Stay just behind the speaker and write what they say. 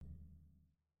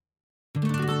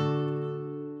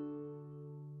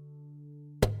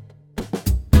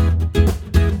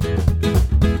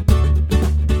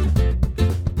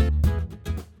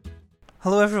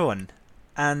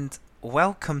and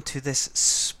welcome to this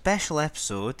special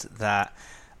episode that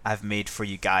I've made for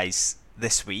you guys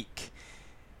this week.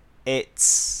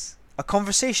 It's a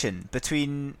conversation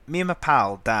between me and my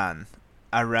pal Dan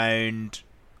around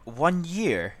 1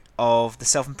 year of the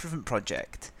Self-Improvement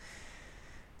Project.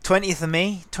 20th of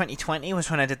May 2020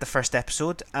 was when I did the first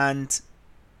episode, and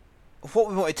what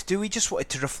we wanted to do, we just wanted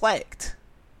to reflect.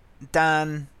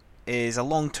 Dan is a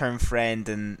long-term friend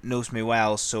and knows me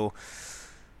well, so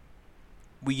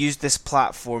we used this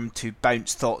platform to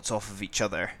bounce thoughts off of each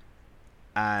other,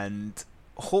 and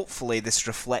hopefully this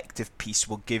reflective piece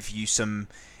will give you some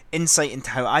insight into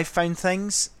how I found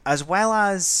things, as well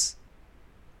as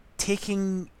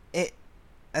taking it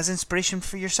as inspiration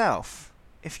for yourself.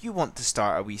 If you want to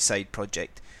start a wee side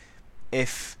project,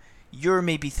 if you're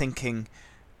maybe thinking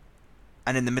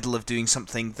and in the middle of doing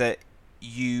something that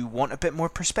you want a bit more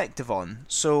perspective on.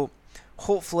 So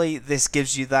hopefully this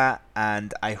gives you that,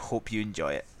 and I hope you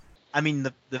enjoy it. I mean,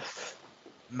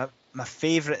 my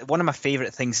favorite, one of my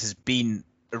favorite things has been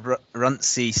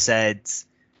Runtsy said,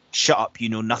 "Shut up, you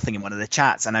know nothing" in one of the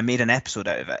chats, and I made an episode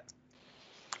out of it.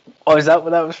 Oh, is that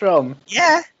what that was from?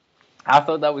 Yeah. I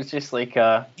thought that was just like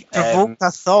a... It provoked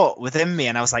a thought within me,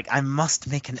 and I was like, I must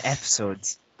make an episode.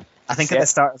 I think at the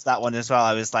start of that one as well,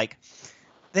 I was like,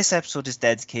 this episode is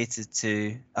dedicated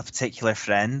to a particular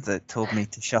friend that told me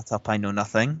to shut up, I know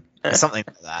nothing. Something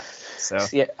like that. So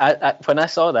yeah, I, when I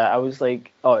saw that, I was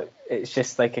like, oh, it's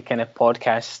just like a kind of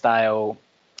podcast style,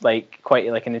 like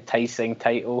quite like an enticing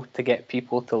title to get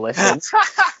people to listen.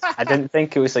 I didn't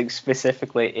think it was like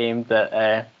specifically aimed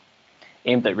at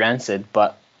Rancid,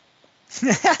 but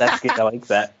that's good. I like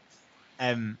that.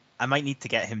 I might need to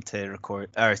get him to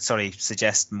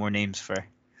suggest more names for.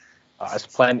 Oh, there's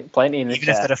plenty in the even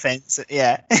chat. If they're offensive,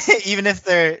 yeah. Even if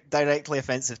they're directly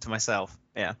offensive to myself,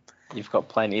 yeah. You've got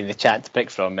plenty in the chat to pick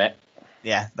from, mate.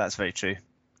 Yeah, that's very true.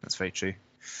 That's very true.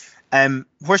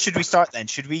 Where should we start then?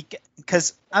 Should we?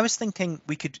 Because I was thinking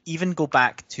we could even go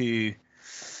back to,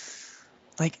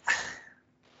 like,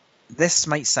 this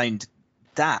might sound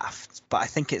daft, but I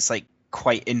think it's like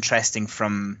quite interesting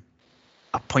from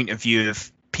a point of view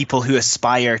of people who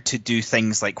aspire to do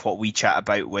things like what we chat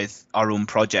about with our own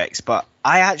projects. But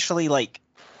I actually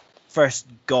first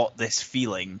got this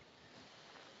feeling.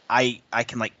 I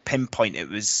can pinpoint it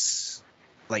was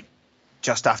like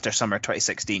just after summer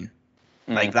 2016.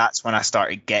 Like that's when I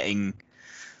started getting.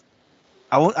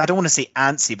 I don't want to say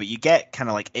antsy, but you get kind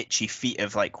of itchy feet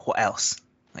of what else?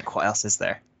 What else is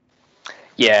there?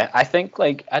 Yeah, I think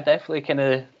I definitely kind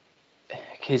of,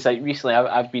 because recently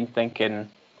I've been thinking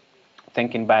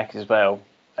back as well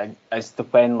as to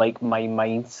when my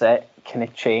mindset kind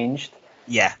of changed.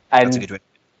 Yeah, and that's a good way.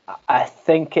 I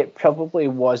think it probably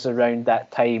was around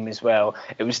that time as well.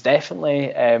 It was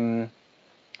definitely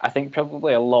I think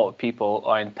probably a lot of people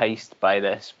are enticed by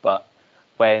this, but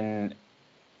when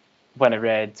I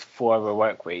read 4 Hour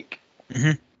Work Week,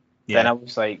 yeah. then I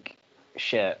was like,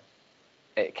 shit,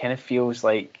 it kind of feels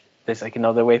like there's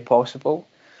another way possible.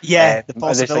 Yeah, the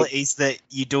possibilities that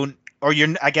you don't, or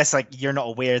I guess you're not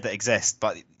aware that exist,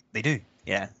 but they do.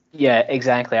 Yeah. Yeah,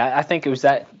 exactly. I think it was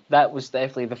that was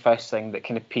definitely the first thing that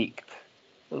kind of piqued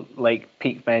my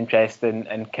interest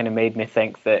and kind of made me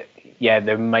think that, yeah,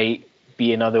 there might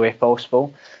be another way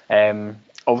possible.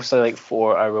 Obviously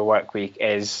 4 Hour Work Week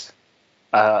is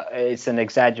it's an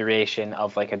exaggeration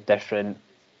of a different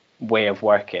way of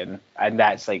working, and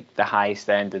that's the highest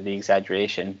end of the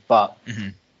exaggeration, but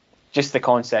just the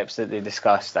concepts that they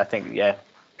discussed, I think, yeah,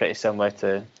 pretty similar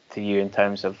to you in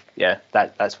terms of, yeah,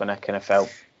 that's when I kind of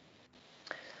felt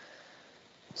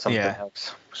something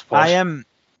else. I am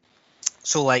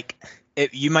so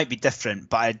you might be different,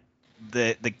 but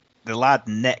the lad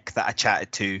Nick that I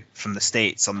chatted to from the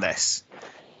States on this,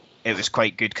 it was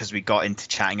quite good because we got into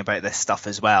chatting about this stuff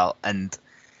as well, and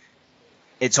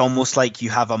it's almost like you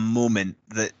have a moment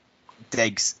that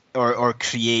digs or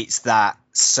creates that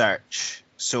search.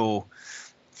 So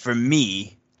for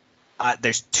me,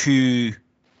 there's 2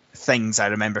 things I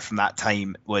remember from that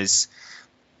time. Was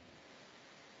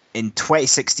in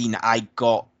 2016 I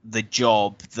got the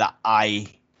job that I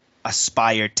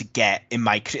aspired to get in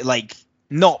my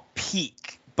not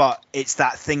peak, but it's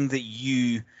that thing that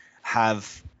you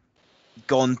have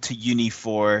gone to uni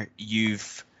for,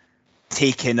 you've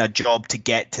taken a job to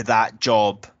get to that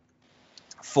job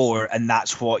for, and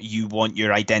that's what you want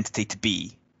your identity to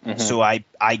be. So I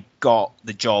got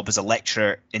the job as a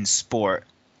lecturer in sport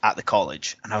at the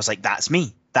college, and I was like, that's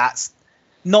me. That's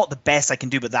not the best I can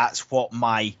do, but that's what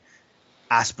my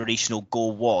aspirational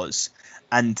goal was.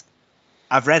 And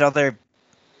I've read other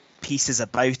pieces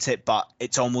about it, but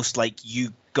it's almost like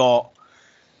you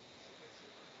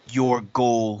your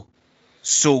goal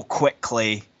so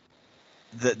quickly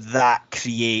that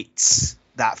creates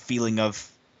that feeling of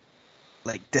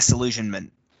like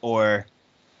disillusionment, or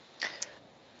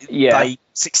by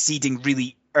succeeding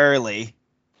really early,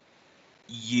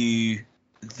 you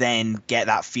then get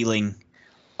that feeling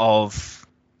of,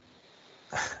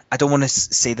 I don't want to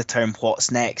say the term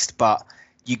what's next, but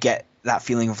you get that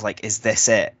feeling of like, is this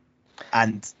it?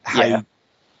 And how,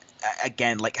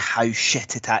 again, like how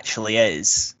shit it actually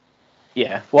is.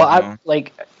 Yeah. Well,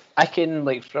 I can,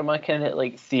 like, from a kind of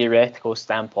like theoretical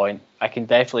standpoint, I can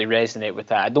definitely resonate with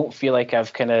that. I don't feel like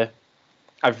I've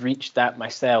reached that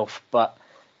myself, but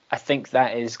I think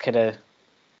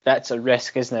that's a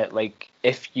risk, isn't it? Like,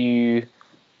 if you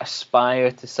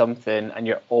aspire to something and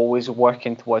you're always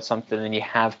working towards something, and you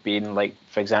have been, like,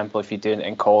 for example, if you're doing it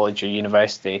in college or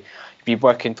university, if you're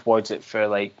working towards it for,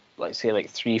 like, let's say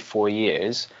like 3-4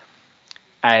 years,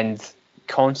 and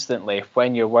constantly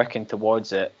when you're working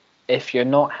towards it, if you're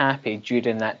not happy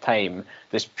during that time,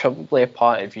 there's probably a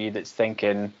part of you that's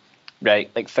thinking, right,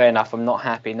 like, fair enough, I'm not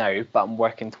happy now, but I'm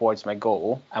working towards my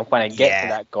goal, and when I get to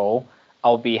that goal,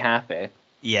 I'll be happy.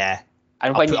 Yeah.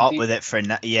 And I'll when put you up do, with it for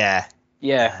yeah.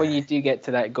 yeah, when you do get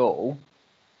to that goal,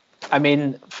 I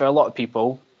mean, for a lot of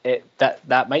people,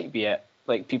 that might be it.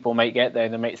 Like, people might get there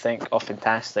and they might think, oh,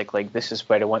 fantastic, like, this is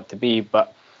where I want to be.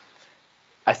 But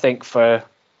I think for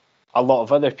a lot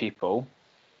of other people,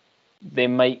 they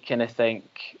might kind of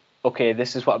think, okay,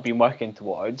 this is what I've been working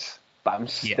towards, but I'm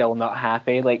still not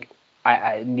happy. Like,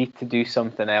 I need to do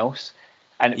something else.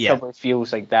 And it probably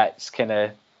feels like that's kind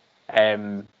of,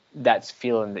 that's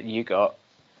feeling that you got.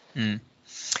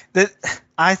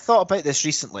 I thought about this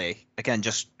recently, again,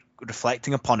 just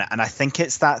reflecting upon it, and I think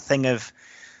it's that thing of,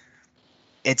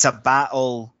 it's a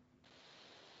battle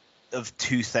of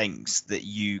two things that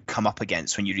you come up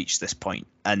against when you reach this point,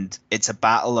 and it's a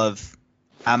battle of,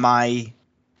 am I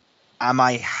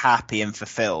happy and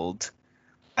fulfilled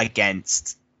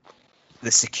against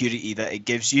the security that it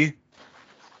gives you.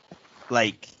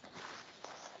 Like,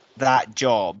 that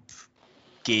job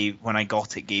when I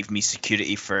got it, gave me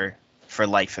security for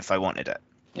life if I wanted it.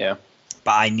 Yeah.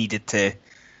 But I needed to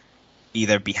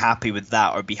either be happy with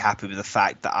that or be happy with the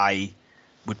fact that I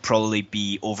would probably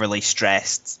be overly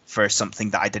stressed for something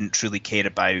that I didn't truly care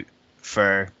about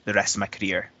for the rest of my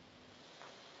career.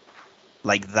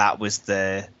 Like, that was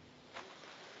the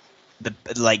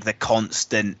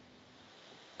constant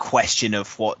question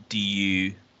of, what do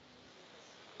you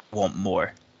want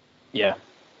more? Yeah.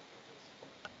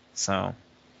 So.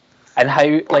 And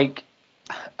how, like,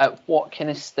 at what kind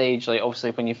of stage, like,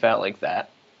 obviously when you felt like that,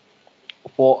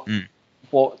 what do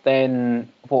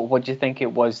you think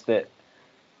it was that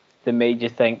made you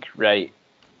think, right,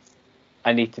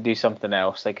 I need to do something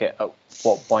else? Like, at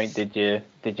what point did you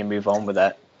move on with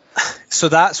that? So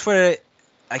that's where,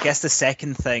 I guess, the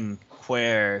second thing,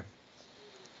 where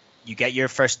you get your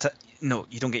first, no,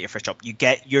 you don't get your first job. You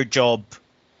get your job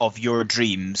of your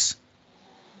dreams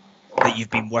that you've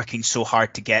been working so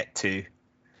hard to get to.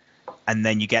 And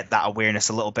then you get that awareness,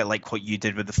 a little bit like what you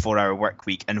did with the 4-hour work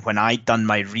week. And when I'd done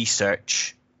my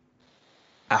research,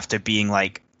 after being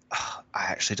like, oh, I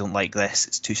actually don't like this,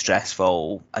 it's too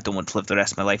stressful, I don't want to live the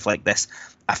rest of my life like this,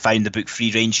 I found the book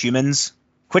Free Range Humans,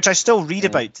 which I still read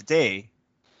about today.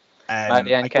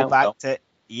 I go back to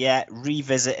it,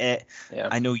 revisit it. Yeah.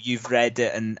 I know you've read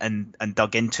it and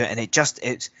dug into it, and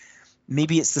it's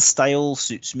maybe it's the style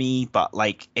suits me, but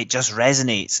like, it just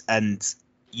resonates, and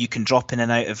you can drop in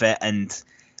and out of it. And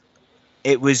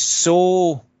it was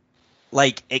so,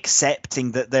 like,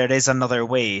 accepting that there is another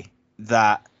way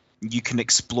that you can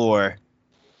explore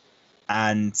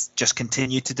and just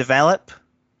continue to develop.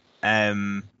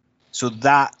 So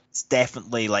that's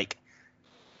definitely, like,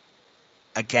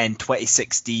 again,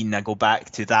 2016, I go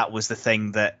back to, that was the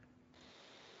thing that,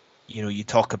 you know, you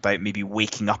talk about maybe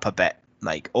waking up a bit,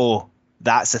 like, oh,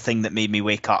 that's the thing that made me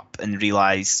wake up and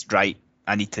realize, right,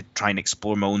 I need to try and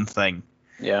explore my own thing.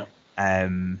 Yeah.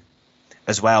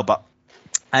 As well. But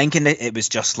I think it was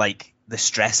just like, the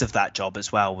stress of that job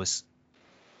as well was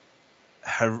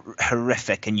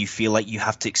horrific, and you feel like you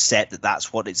have to accept that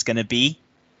that's what it's going to be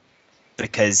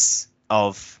because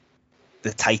of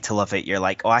the title of it. You're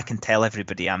like, oh, I can tell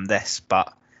everybody I'm this,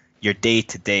 but your day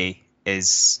to day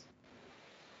is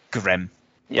grim.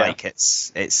 Yeah. Like,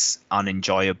 it's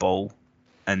unenjoyable,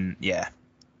 and yeah.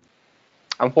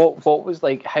 And what was,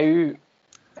 like, how,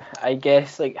 I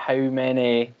guess, like, how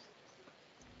many,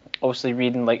 obviously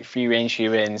reading, like, Free Range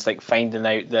Humans, like, finding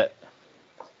out that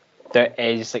there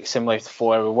is, like, similar to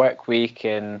 4-hour work week,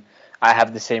 and I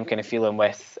have the same kind of feeling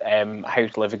with How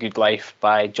to Live a Good Life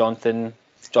by Jonathan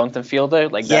Jonathan Fielder.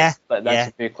 Like that's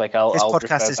a book. Like his I'll podcast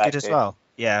refer is back good as to. well.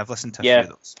 Yeah, I've listened to a few of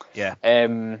those.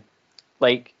 Yeah.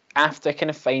 Like after kind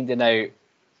of finding out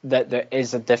that there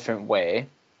is a different way,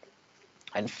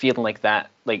 and feeling like that,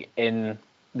 like in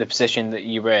the position that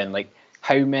you were in, like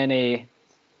how many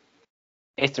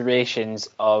iterations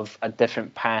of a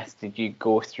different path did you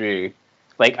go through,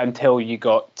 like until you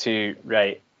got to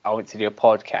right, I want to do a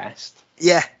podcast?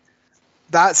 Yeah,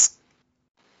 that's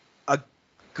a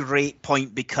great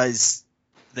point because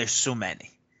there's so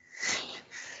many.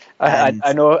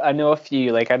 I know a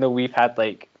few. Like I know we've had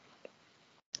like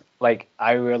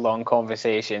hour-long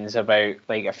conversations about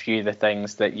like a few of the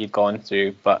things that you've gone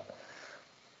through, but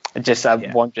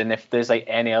I'm wondering if there's like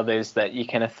any others that you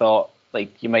kind of thought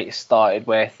like you might have started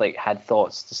with, like had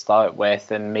thoughts to start with,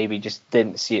 and maybe just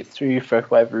didn't see it through for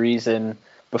whatever reason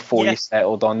before you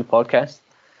settled on the podcast.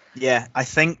 Yeah, I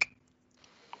think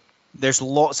there's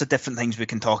lots of different things we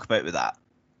can talk about with that,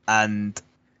 and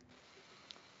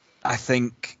I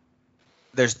think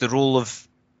there's the role of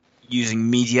using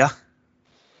media,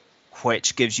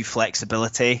 which gives you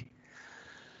flexibility.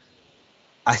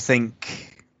 I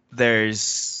think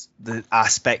there's the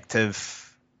aspect of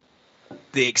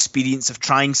the experience of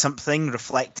trying something,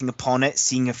 reflecting upon it,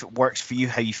 seeing if it works for you,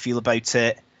 how you feel about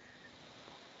it.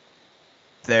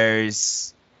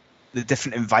 There's the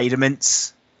different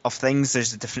environments of things.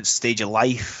 There's a different stage of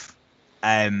life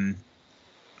that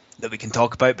we can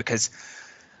talk about, because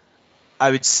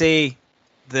I would say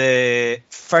the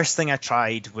first thing I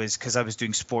tried was, because I was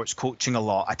doing sports coaching a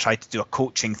lot, I tried to do a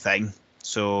coaching thing.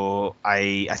 So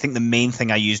I think the main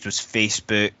thing I used was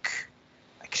Facebook.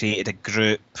 I created a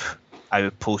group. I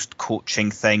would post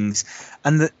coaching things.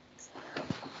 And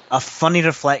a funny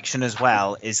reflection as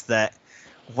well is that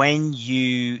when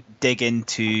you dig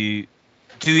into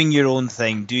doing your own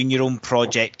thing, doing your own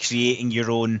project, creating your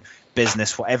own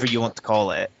business, whatever you want to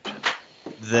call it,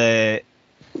 the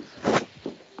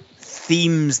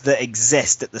themes that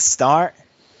exist at the start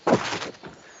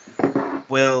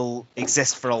will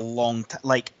exist for a long time.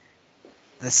 Like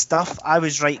the stuff I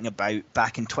was writing about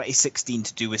back in 2016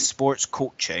 to do with sports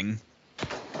coaching,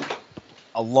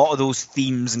 a lot of those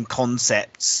themes and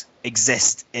concepts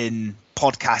exist in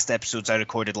podcast episodes I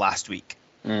recorded last week.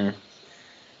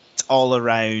 It's all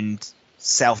around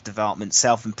self-development,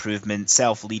 self-improvement,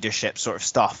 self-leadership sort of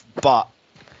stuff. But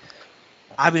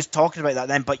I was talking about that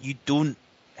then, but you don't,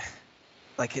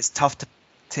 like, it's tough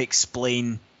to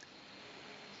explain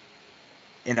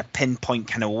in a pinpoint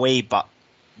kind of way, but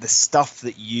the stuff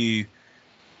that you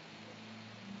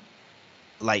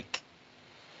like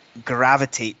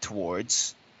gravitate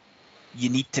towards, you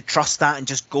need to trust that and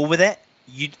just go with it.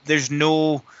 There's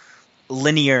no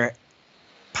linear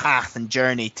path and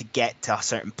journey to get to a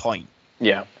certain point.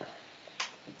 Yeah.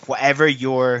 Whatever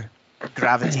you're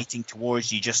gravitating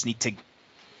towards, you just need to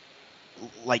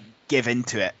like give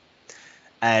into it.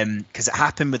 Because it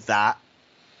happened with that,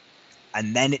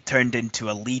 and then it turned into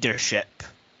a leadership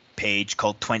page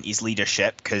called 20s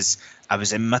Leadership, because I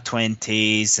was in my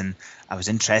 20s and I was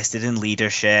interested in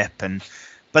leadership,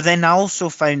 but then I also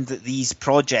found that these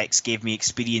projects gave me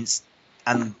experience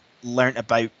and learnt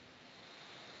about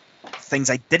things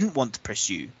I didn't want to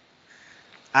pursue.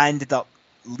 I ended up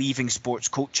leaving sports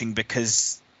coaching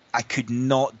because I could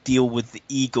not deal with the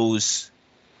egos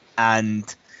and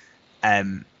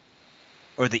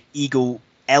or the ego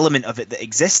element of it that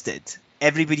existed.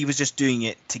 Everybody was just doing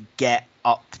it to get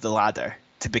up the ladder,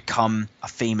 to become a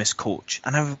famous coach.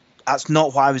 And that's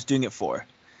not what I was doing it for.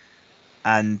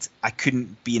 And I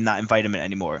couldn't be in that environment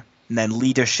anymore. And then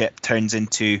leadership turns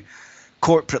into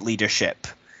corporate leadership,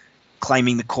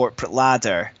 climbing the corporate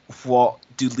ladder. What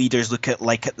do leaders look at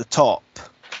like at the top?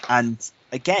 And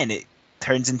again, it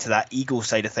turns into that ego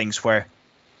side of things where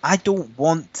I don't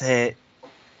want to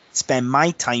spend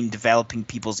my time developing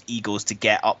people's egos to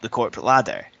get up the corporate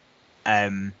ladder.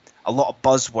 A lot of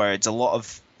buzzwords, a lot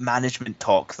of management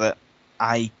talk that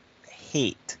I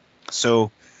hate.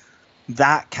 So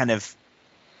that kind of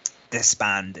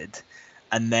disbanded.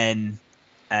 And then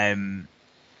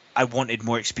I wanted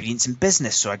more experience in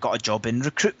business, so I got a job in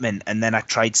recruitment. And then I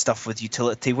tried stuff with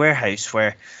Utility Warehouse,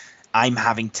 where I'm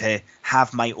having to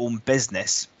have my own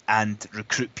business and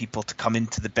recruit people to come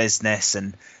into the business.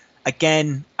 And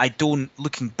again,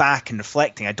 looking back and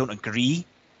reflecting, I don't agree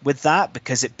with that,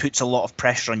 because it puts a lot of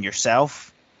pressure on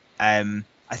yourself. I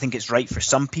think it's right for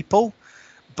some people,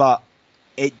 but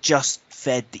it just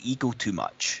fed the ego too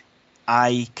much.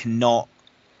 I cannot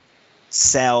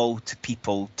sell to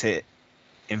people to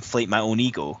inflate my own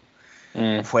ego,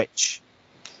 which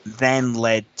then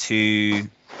led to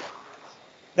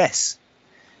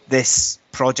this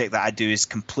project that I do is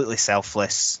completely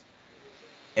selfless.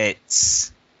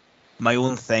 It's my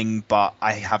own thing, but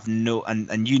I have no,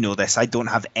 and you know this, I don't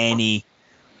have any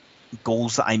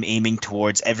goals that I'm aiming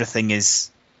towards. Everything is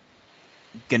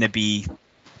going to be,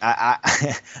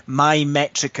 my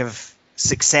metric of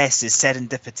success is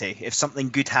serendipity. If something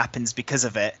good happens because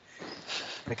of it,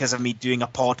 because of me doing a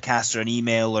podcast or an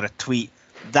email or a tweet,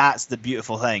 that's the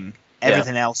beautiful thing. Yeah.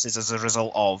 Everything else is as a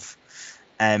result of.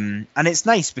 And it's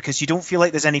nice because you don't feel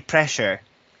like there's any pressure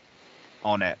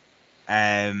on it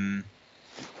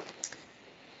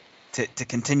to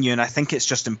continue. And I think it's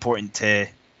just important to,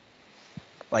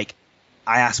 like,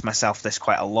 I ask myself this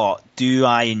quite a lot. Do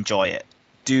I enjoy it?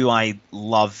 Do I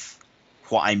love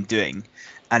what I'm doing?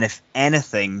 And if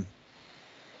anything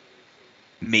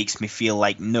makes me feel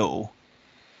like no,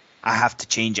 I have to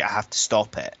change it. I have to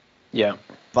stop it. Yeah.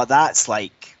 But that's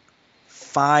like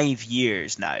 5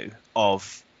 years now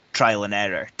of trial and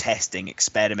error, testing,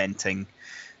 experimenting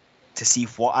to see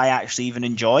what I actually even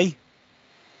enjoy.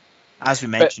 As we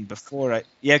mentioned before,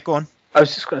 yeah, go on. I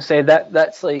was just going to say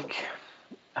that's like,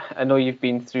 I know you've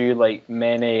been through like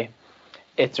many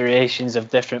iterations of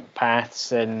different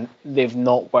paths and they've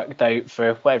not worked out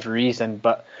for whatever reason,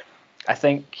 but I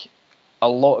think a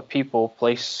lot of people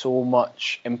place so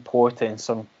much importance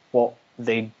on what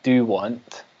they do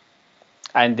want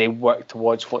and they work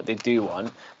towards what they do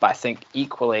want, but I think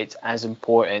equally it's as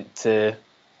important to,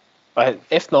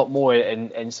 if not more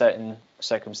in certain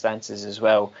circumstances as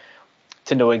well,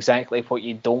 to know exactly what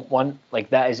you don't want. Like,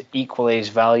 that is equally as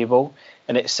valuable.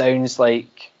 And it sounds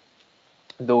like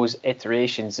those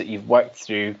iterations that you've worked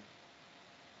through,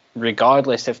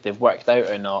 regardless if they've worked out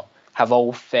or not, have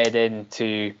all fed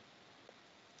into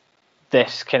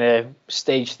this kind of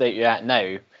stage that you're at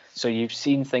now. So you've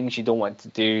seen things you don't want to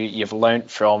do, you've learnt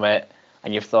from it,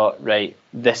 and you've thought, right,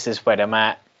 this is where I'm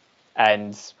at,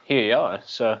 and here you are.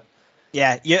 So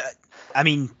yeah, I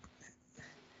mean,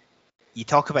 you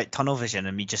talk about tunnel vision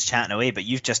and me just chatting away, but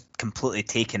you've just completely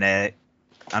taken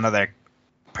another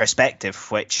perspective,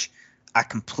 which I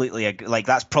completely agree. Like,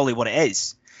 that's probably what it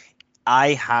is.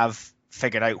 I have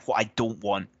figured out what I don't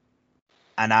want,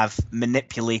 and I've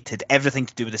manipulated everything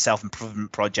to do with the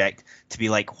self-improvement project to be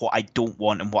like what I don't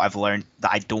want and what I've learned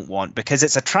that I don't want, because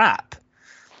it's a trap.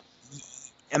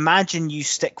 Imagine you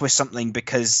stick with something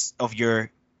because of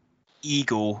your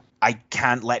ego. I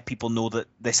can't let people know that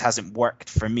this hasn't worked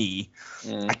for me.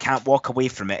 I can't walk away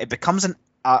from it. It becomes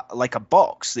like a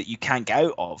box that you can't get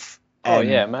out of.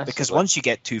 yeah, massively. Because once you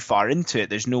get too far into it,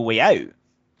 there's no way out.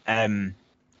 And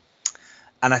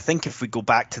I think if we go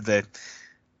back to the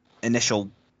initial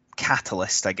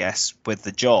catalyst, I guess, with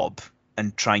the job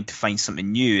and trying to find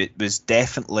something new, it was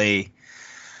definitely,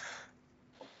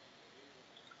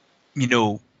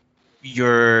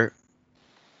 you're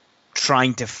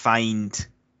trying to find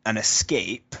an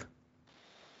escape,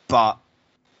 but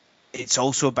it's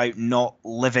also about not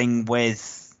living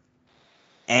with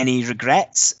any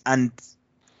regrets. And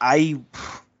I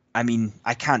mean,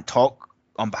 I can't talk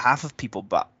on behalf of people,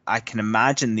 but I can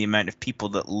imagine the amount of people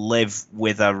that live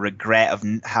with a regret of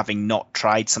having not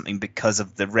tried something because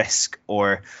of the risk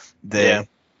or the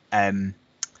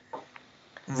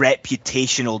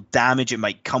reputational damage it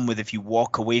might come with if you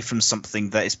walk away from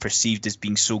something that is perceived as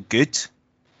being so good.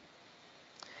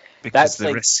 Because that's the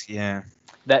like, risk, yeah.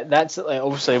 That's like,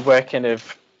 obviously we're kind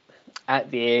of at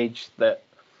the age that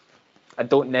I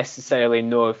don't necessarily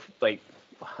know if, like,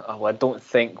 I don't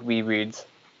think we would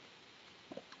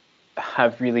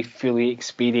have really fully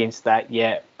experienced that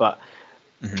yet, but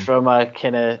from a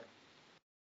kind of,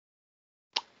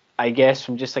 I guess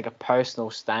from just like a personal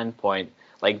standpoint,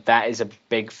 like, that is a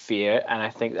big fear, and I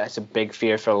think that's a big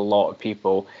fear for a lot of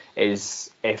people, is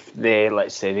if they,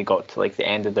 let's say they got to like the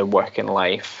end of their working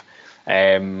life,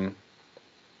 and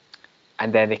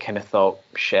then they kind of thought,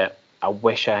 shit, I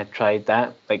wish I had tried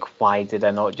that. Like, why did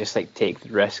I not just like take the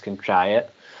risk and try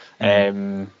it?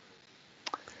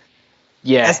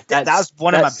 Yeah, that's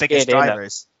one of my biggest scary,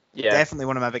 drivers. Yeah, definitely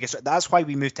one of my biggest. That's why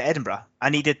we moved to Edinburgh. I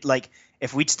needed, like,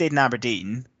 if we'd stayed in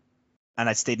Aberdeen and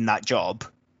I'd stayed in that job,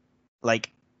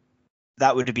 like,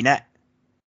 that would have been it.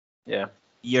 Yeah.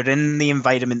 You're in the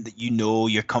environment that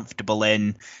you're comfortable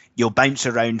in. You'll bounce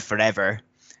around forever,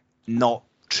 not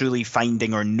truly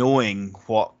finding or knowing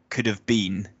what could have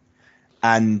been.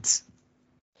 And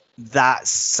that's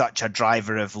such a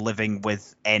driver of living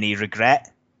with any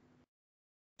regret.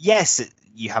 Yes,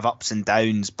 you have ups and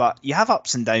downs, but you have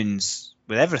ups and downs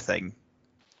with everything.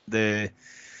 The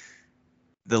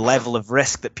level of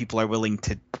risk that people are willing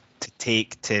to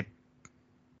take to,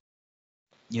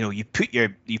 you put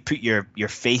your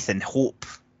faith and hope,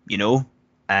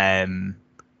 and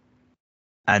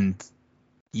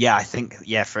yeah, I think,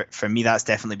 for me, that's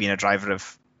definitely been a driver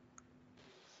of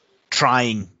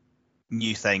trying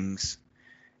new things,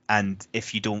 and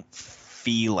if you don't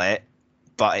feel it,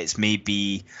 but it's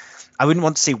maybe, I wouldn't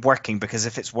want to say working, because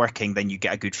if it's working, then you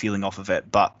get a good feeling off of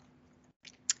it. But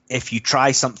if you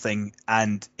try something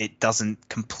and it doesn't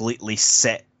completely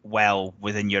sit well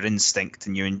within your instinct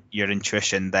and your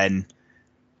intuition, then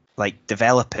like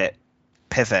develop it,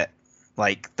 pivot.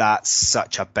 Like that's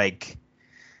such a big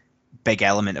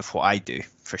element of what I do,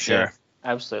 for sure. Yeah,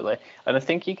 absolutely. And I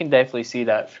think you can definitely see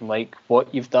that from like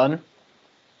what you've done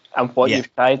and what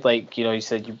you've tried. Like, you know, you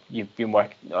said you've been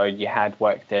working, or you had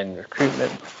worked in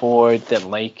recruitment before,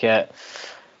 didn't like it.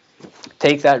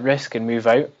 Take that risk and move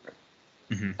out.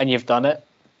 Mm-hmm. And you've done it.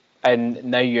 And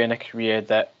now you're in a career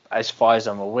that, as far as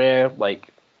I'm aware, like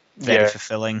very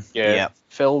fulfilling. You're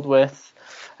filled with.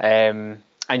 And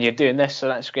you're doing this, so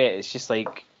that's great. It's just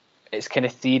like, it's kind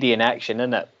of theory in action,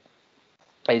 isn't it?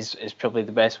 Is probably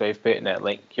the best way of putting it.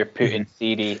 Like, you're putting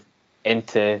theory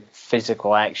into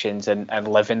physical actions and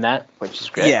living that, which is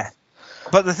great. Yeah,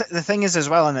 but the thing is as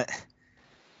well, and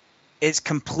it's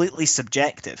completely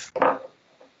subjective.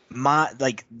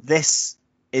 This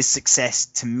is success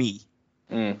to me.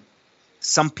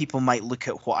 Some people might look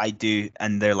at what I do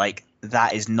and they're like,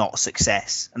 that is not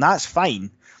success, and that's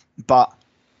fine. But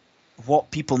what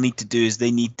people need to do is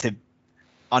they need to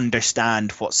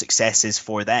understand what success is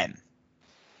for them.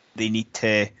 They need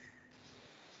to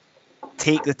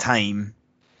take the time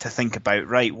to think about,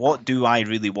 right, what do I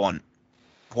really want?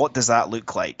 What does that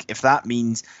look like? If that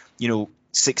means, you know,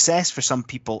 success for some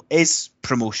people is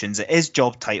promotions, it is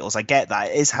job titles, I get that.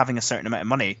 It is having a certain amount of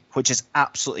money, which is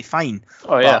absolutely fine.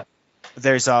 Oh, yeah. But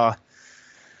there's a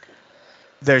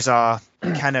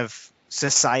kind of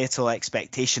societal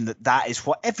expectation that is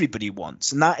what everybody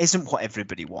wants, and that isn't what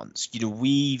everybody wants. You know,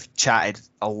 we've chatted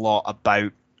a lot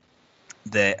about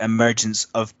the emergence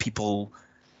of people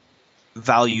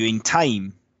valuing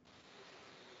time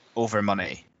over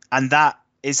money, and that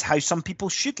is how some people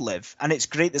should live, and it's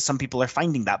great that some people are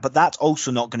finding that, but that's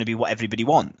also not going to be what everybody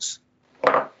wants.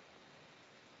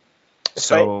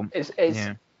 So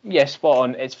yeah, spot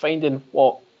on. It's finding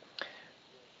what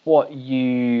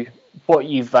you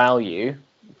value,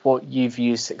 what you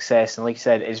view as success, and like I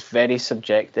said, it's very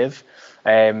subjective.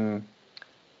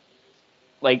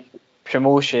 Like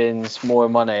promotions, more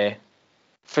money,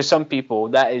 for some people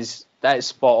that is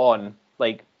spot on.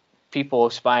 Like, people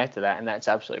aspire to that, and that's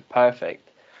absolutely perfect.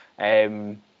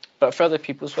 But for other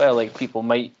people as well, like, people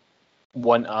might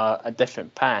want a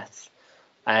different path,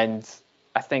 and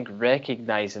I think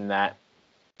recognizing that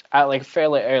at like a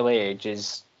fairly early age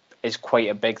is quite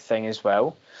a big thing as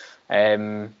well.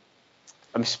 I'm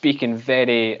speaking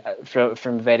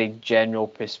from very general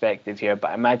perspective here,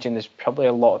 but I imagine there's probably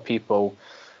a lot of people,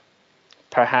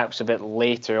 perhaps a bit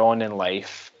later on in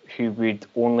life, who would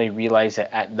only realize it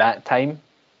at that time.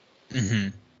 Mm-hmm.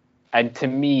 And to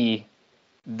me,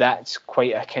 that's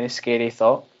quite a kind of scary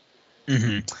thought.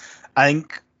 Mm-hmm. I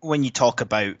think when you talk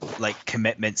about like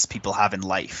commitments people have in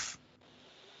life,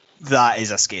 that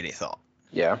is a scary thought.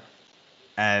 Yeah.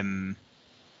 And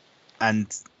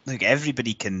like,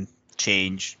 everybody can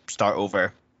change, start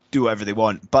over, do whatever they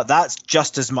want, but that's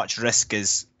just as much risk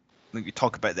as, like, we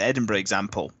talk about the Edinburgh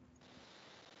example.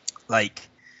 Like,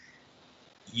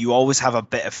 you always have a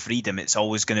bit of freedom. It's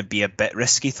always going to be a bit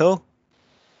risky, though.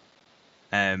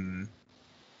 But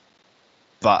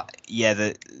yeah,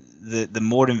 the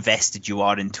more invested you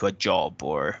are into a job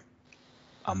or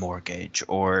a mortgage,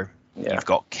 or you've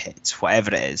got kids,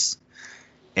 whatever it is,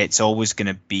 it's always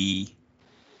going to be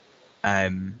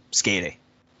scary,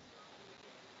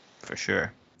 for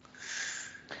sure.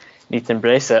 Need to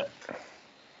embrace it.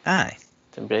 Aye.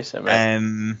 To embrace it,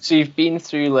 right? So you've been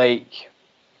through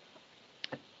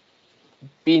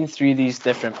these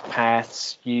different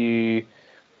paths. You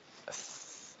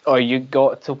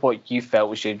got to what you felt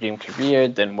was your dream career,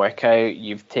 didn't work out.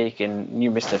 You've taken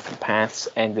numerous different paths,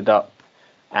 ended up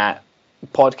at a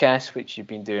podcast, which you've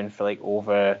been doing for like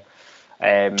over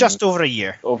just over a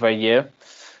year.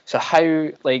 So how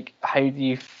do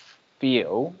you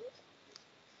feel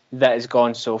that has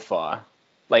gone so far?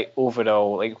 Like,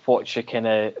 overall, like, what's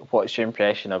your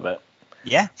impression of it?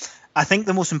 Yeah, I think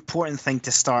the most important thing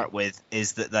to start with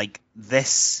is that, like,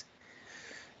 this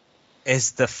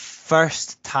is the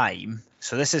first time,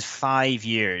 so this is 5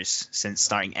 years since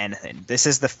starting anything. This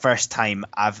is the first time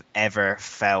I've ever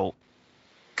felt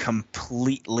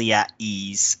completely at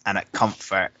ease and at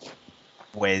comfort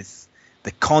with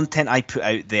the content I put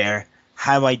out there,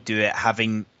 how I do it,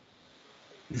 having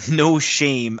no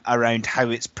shame around how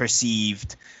it's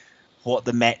perceived, what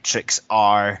the metrics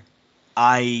are.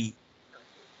 I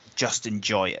just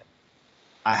enjoy it.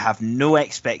 I have no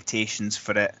expectations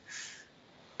for it.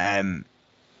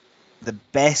 the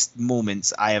best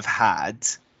moments I have had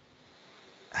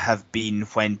have been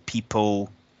when people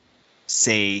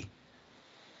say,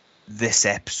 this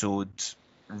episode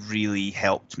really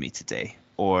helped me today,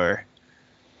 or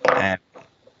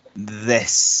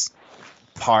this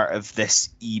part of this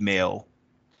email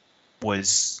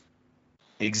was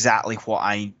exactly what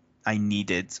I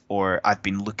needed, or I've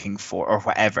been looking for, or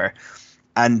whatever.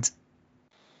 And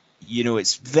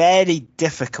it's very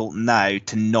difficult now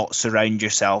to not surround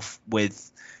yourself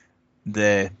with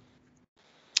the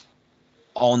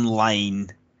online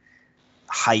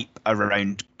hype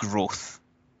around growth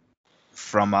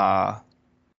from a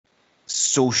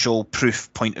social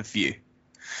proof point of view.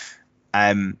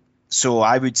 So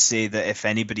I would say that if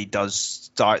anybody does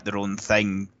start their own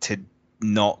thing, to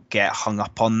not get hung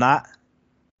up on that.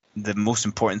 The most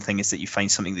important thing is that you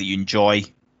find something that you enjoy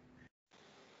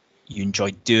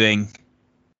doing,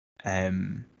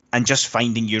 and just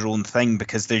finding your own thing,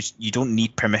 because you don't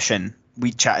need permission.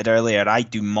 We chatted earlier, I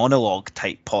do monologue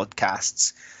type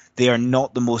podcasts. They are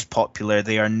not the most popular.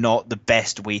 They are not the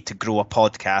best way to grow a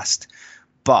podcast,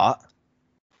 but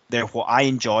they're what I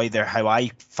enjoy. They're how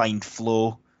I find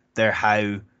flow. They're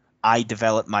how I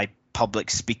develop my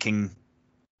public speaking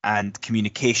and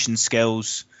communication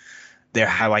skills. They're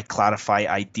how I clarify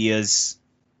ideas.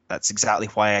 That's exactly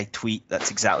why I tweet.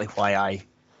 That's exactly why I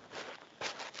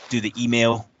do the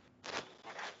email.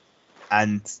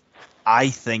 And I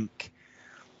think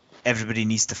everybody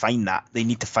needs to find that. They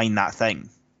need to find that thing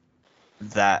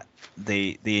that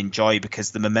they enjoy,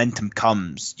 because the momentum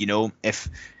comes. If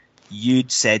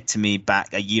you'd said to me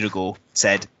back a year ago,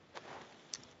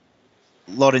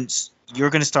 Lawrence, you're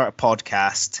going to start a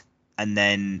podcast, and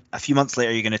then a few months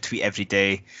later you're going to tweet every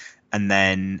day, and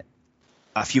then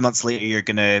a few months later you're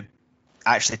going to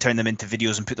actually turn them into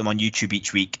videos and put them on YouTube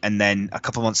each week, and then a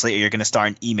couple months later you're going to start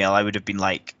an email, I would have been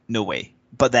like, no way.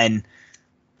 But then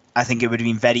I think it would have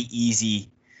been very easy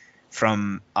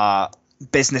from a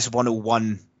Business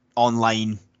 101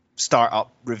 online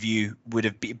startup review would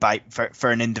have been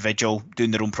for an individual doing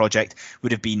their own project,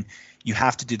 would have been, you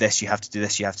have to do this, you have to do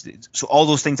this, you have to do this. So all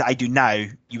those things that I do now,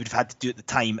 you would have had to do at the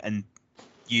time, and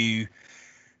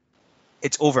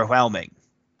it's overwhelming.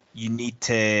 You need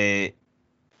to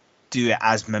do it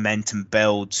as momentum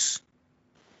builds.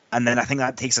 And then I think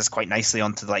that takes us quite nicely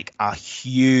onto like a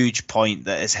huge point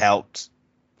that has helped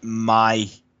my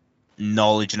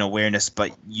knowledge and awareness,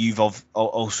 but you've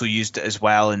also used it as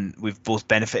well, and we've both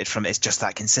benefited from it. It's just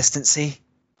that consistency,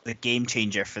 the game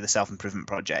changer for the self-improvement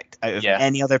project. Out of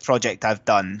any other project I've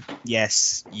done,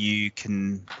 yes, you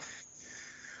can,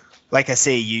 like I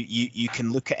say, you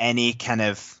can look at any kind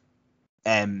of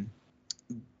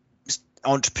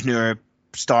entrepreneur,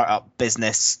 startup,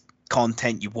 business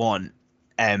content you want,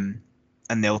 and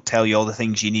they'll tell you all the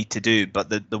things you need to do,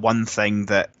 but the one thing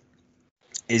that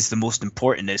is the most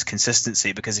important is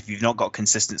consistency, because if you've not got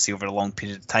consistency over a long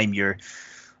period of time, you're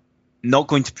not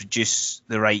going to produce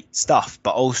the right stuff,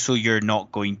 but also you're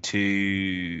not going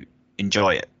to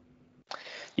enjoy it.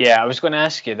 Yeah, I was going to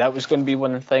ask you, that was going to be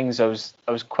one of the things I was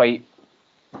quite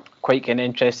kind of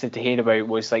interested to hear about,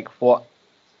 was like what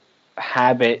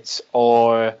habits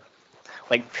or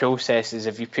like processes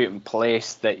have you put in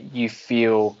place that you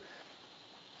feel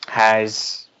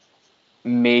has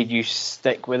made you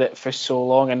stick with it for so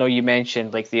long? I know you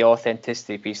mentioned like the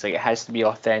authenticity piece, like it has to be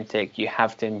authentic, you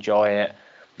have to enjoy it.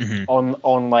 Mm-hmm.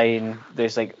 Online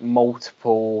there's like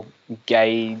multiple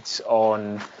guides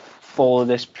on follow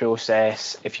this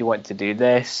process if you want to do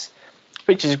this,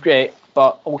 which is great,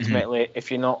 but ultimately if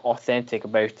you're not authentic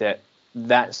about it,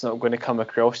 that's not going to come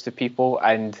across to people.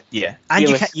 And you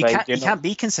can't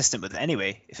be consistent with it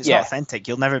anyway. If it's not authentic,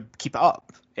 you'll never keep it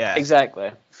up. Yeah,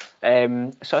 exactly.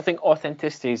 So I think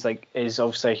authenticity is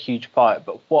obviously a huge part,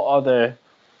 but what other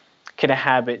kind of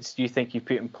habits do you think you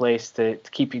put in place to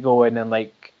keep you going? And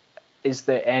like, is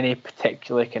there any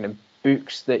particular kind of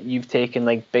books that you've taken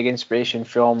like big inspiration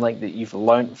from, like that you've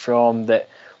learnt from, that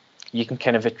you can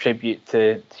kind of attribute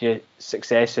to your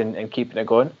success and keeping it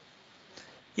going?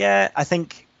 Yeah, I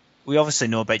think we obviously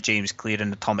know about James Clear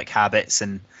and Atomic Habits,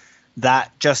 and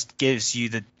that just gives you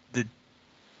the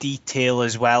detail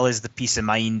as well as the peace of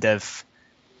mind of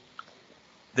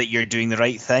that you're doing the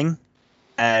right thing.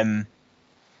 I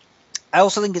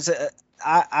also think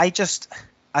I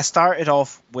started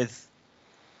off with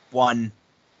one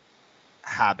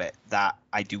habit, that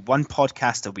I do one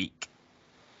podcast a week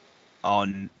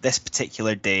on this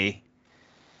particular day.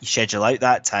 You schedule out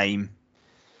that time.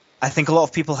 I think a lot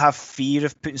of people have fear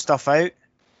of putting stuff out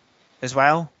as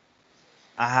well.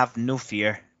 I have no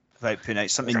fear about putting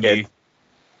out something new.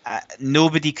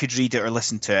 Nobody could read it or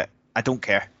listen to it. I don't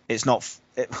care. it's not.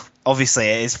 Obviously,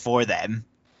 it is for them,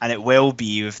 and it will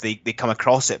be if they come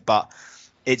across it. But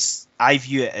I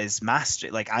view it as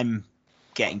mastery. Like, I'm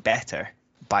getting better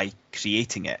by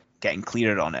creating it, getting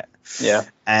clearer on it. Yeah.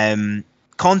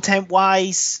 Content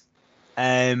wise,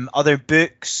 other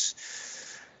books.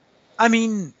 I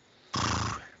mean,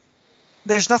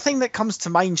 there's nothing that comes to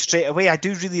mind straight away. I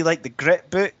do really like the Grit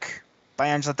book by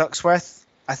Angela Ducksworth.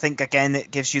 I think, again,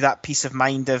 it gives you that peace of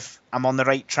mind of I'm on the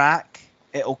right track.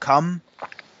 It'll come.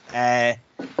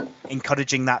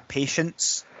 Encouraging that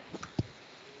patience.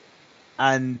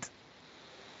 And,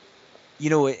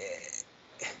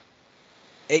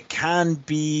 it can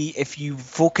be, if you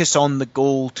focus on the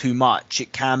goal too much,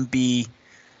 it can be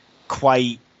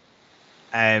quite,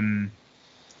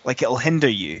 like, it'll hinder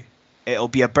you. It'll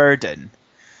be a burden.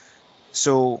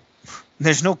 So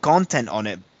there's no content on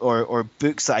it or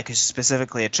books that I could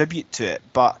specifically attribute to it,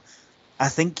 but I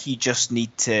think you just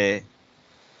need to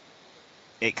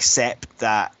accept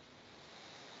that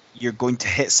you're going to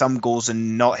hit some goals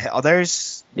and not hit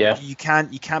others. Yeah. You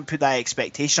can't put that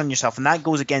expectation on yourself, and that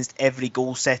goes against every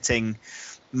goal setting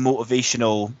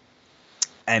motivational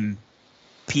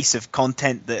piece of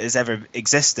content that has ever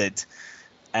existed.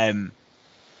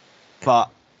 But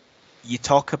you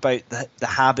talk about the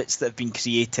habits that have been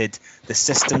created, the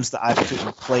systems that I've put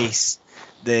in place,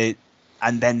 and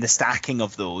then the stacking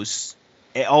of those.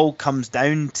 It all comes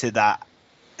down to that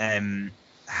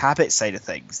habit side of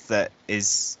things that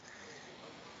is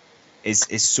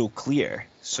so clear.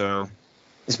 So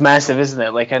it's massive, isn't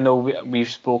it? Like, I know we've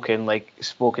spoken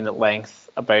at length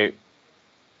about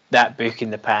that book in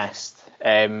the past,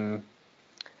 but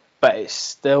it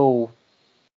still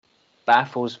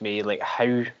baffles me, like,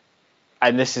 how,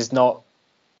 and this is not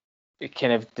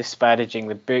kind of disparaging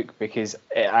the book, because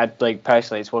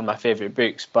personally it's one of my favorite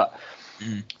books, but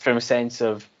from a sense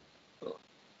of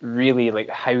really, like,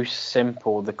 how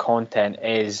simple the content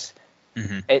is.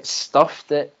 It's stuff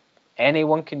that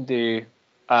anyone can do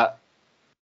at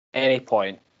any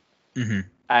point.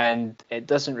 And it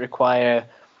doesn't require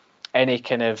any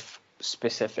kind of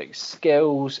specific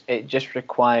skills. It just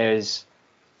requires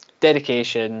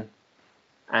dedication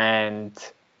and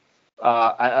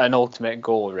an ultimate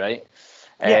goal, right?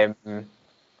 Yeah.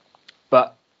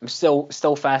 But I'm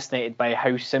still fascinated by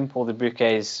how simple the book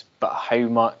is, but how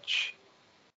much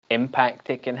impact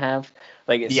it can have.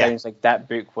 Like, it sounds like that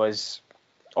book was,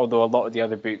 although a lot of the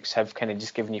other books have kind of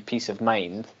just given you peace of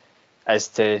mind as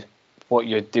to what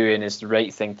you're doing is the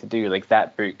right thing to do. Like,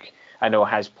 that book, I know,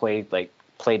 has played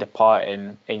a part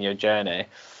in your journey.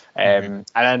 And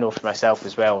I know for myself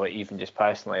as well, like, even just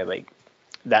personally, like,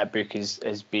 that book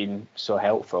has been so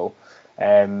helpful.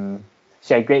 So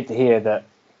yeah, great to hear that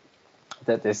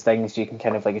there's things you can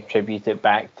kind of, like, attribute it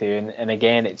back to, and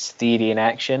again, it's theory in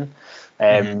action.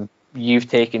 You've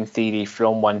taken theory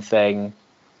from one thing,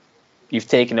 you've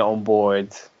taken it on board,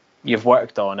 you've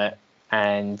worked on it,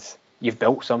 and you've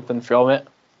built something from it,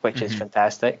 which is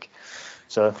fantastic.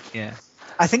 So yeah,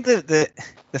 I think the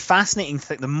fascinating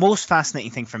thing, the most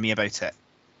fascinating thing for me about it,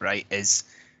 right, is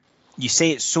you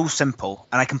say it's so simple,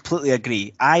 and I completely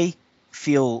agree. I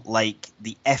feel like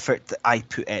the effort that I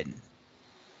put in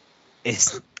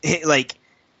it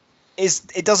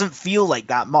doesn't feel like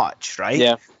that much, right?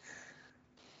 Yeah.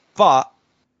 But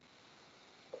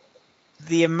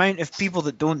the amount of people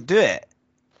that don't do it,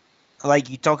 like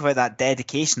you talk about that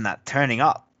dedication, that turning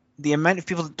up, the amount of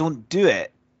people that don't do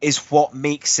it is what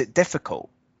makes it difficult.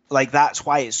 Like, that's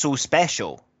why it's so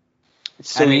special.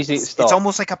 It's so easy to stop. It's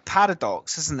almost like a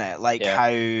paradox, isn't it? Like, Yeah.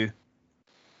 how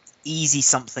easy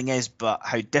something is, but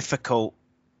how difficult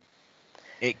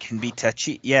it can be to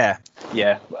achieve. Yeah.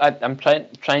 Yeah, I'm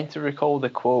trying to recall the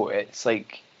quote. It's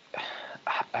like,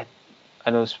 I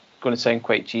know it's going to sound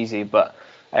quite cheesy, but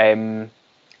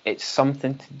it's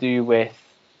something to do with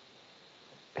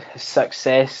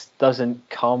success doesn't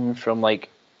come from, like,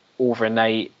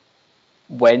 overnight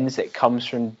wins. It comes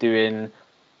from doing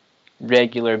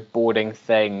regular boring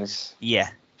things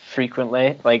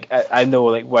frequently. Like, I know,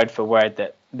 like, word for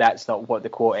word that's not what the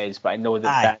quote is, but I know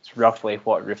that's roughly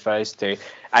what it refers to,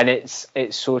 and it's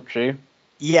so true.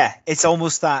 Yeah, it's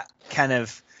almost that kind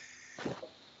of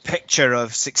picture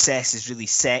of success is really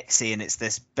sexy, and it's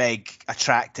this big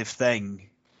attractive thing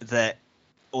that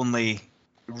only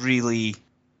really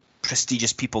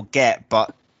prestigious people get,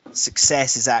 but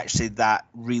success is actually that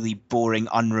really boring,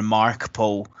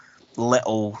 unremarkable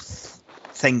little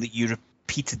thing that you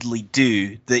repeatedly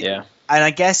do. And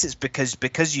I guess it's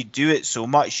because you do it so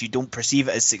much, you don't perceive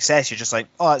it as success. You're just like,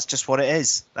 oh, that's just what it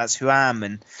is. That's who I am.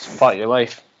 And it's part of your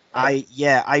life. I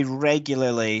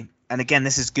regularly, and again,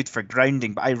 this is good for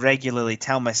grounding, but I regularly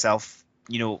tell myself,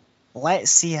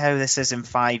 let's see how this is in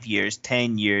 5 years,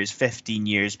 10 years, 15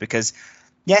 years, because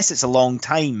yes, it's a long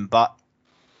time, but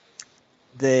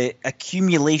the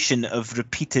accumulation of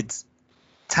repeated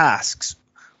tasks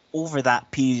over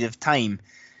that period of time,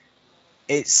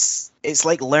 it's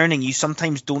like learning. You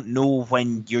sometimes don't know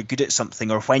when you're good at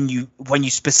something, or when you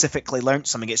specifically learnt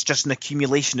something. It's just an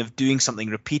accumulation of doing something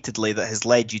repeatedly that has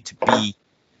led you to be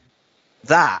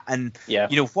that. And Yeah.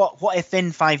 what if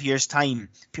in 5 years time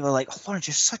people are like, oh, Lawrence,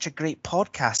 you're such a great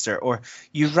podcaster, or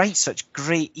you write such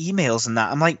great emails and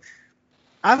that. I'm like,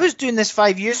 I was doing this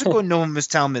 5 years ago and no one was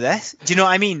telling me this. Do you know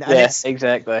what I mean? And Yeah,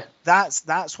 exactly.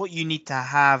 that's what you need to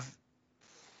have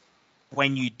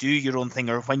when you do your own thing,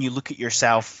 or when you look at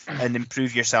yourself and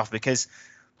improve yourself, because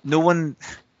no one,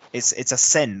 it's a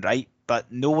sin, right?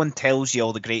 But no one tells you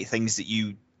all the great things that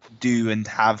you do and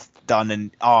have done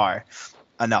and are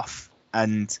enough.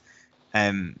 And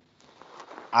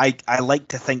I like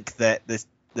to think that the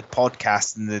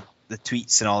podcast and the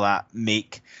tweets and all that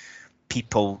make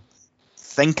people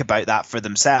think about that for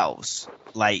themselves.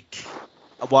 Like,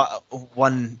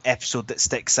 one episode that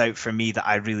sticks out for me that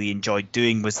I really enjoyed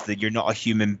doing was that you're not a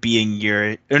human being,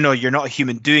 you're not a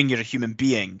human doing, you're a human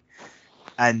being.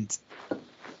 And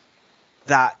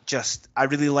that just, I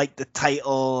really liked the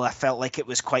title. I felt like it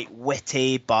was quite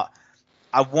witty, but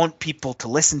I want people to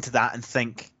listen to that and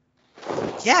think,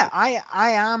 yeah, I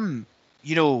am,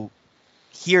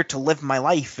 here to live my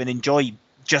life and enjoy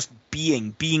just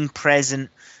being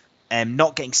present, and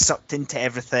not getting sucked into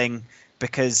everything,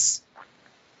 because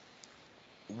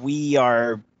we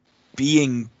have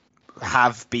been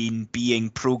being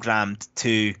programmed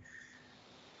to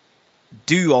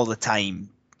do all the time.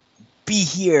 Be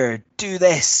here, do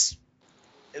this,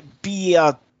 be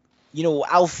a,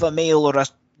 alpha male, or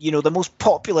the most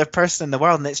popular person in the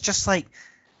world. And it's just like,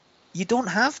 you don't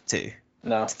have to.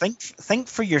 No. Think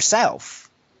for yourself,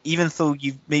 even though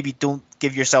you maybe don't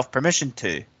give yourself permission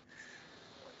to.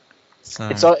 So.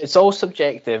 It's all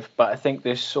subjective, but I think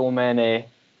there's so many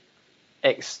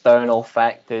external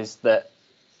factors that,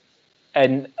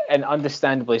 and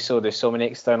understandably so, there's so many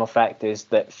external factors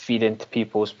that feed into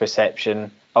people's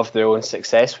perception of their own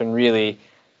success, when really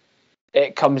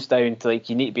it comes down to, like,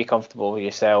 you need to be comfortable with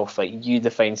yourself. Like, you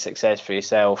define success for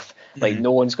yourself. Like,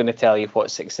 no one's going to tell you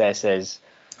what success is.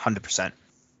 100%.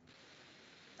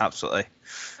 Absolutely.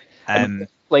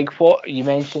 Like what you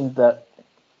mentioned,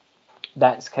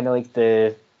 that's kind of like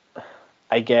the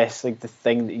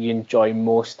thing that you enjoy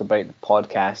most about the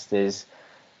podcast is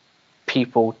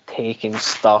people taking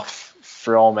stuff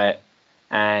from it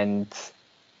and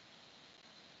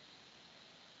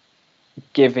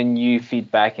giving you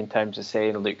feedback in terms of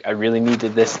saying, look, I really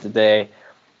needed this today,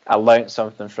 I learned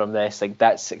something from this. Like,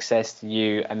 that's success to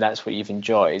you, and that's what you've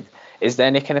enjoyed. Is there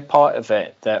any kind of part of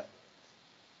it that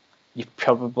you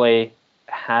probably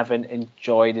haven't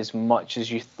enjoyed as much as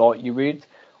you thought you would,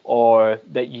 or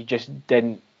that you just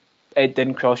didn't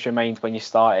cross your mind when you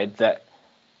started, that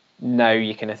now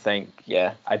you kind of think,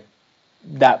 yeah,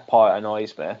 that part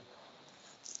annoys me?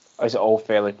 Or is it all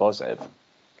fairly positive?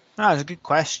 That's a good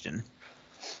question.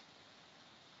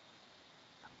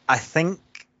 I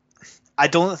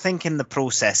don't think in the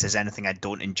process is anything I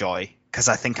don't enjoy, because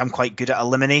I think I'm quite good at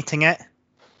eliminating it.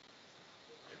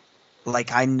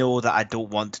 Like, I know that I don't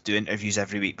want to do interviews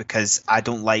every week because I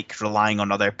don't like relying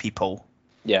on other people.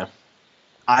 Yeah.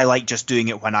 I like just doing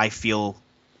it when I feel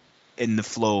in the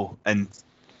flow and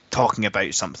talking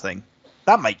about something.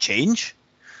 That might change.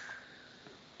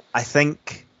 I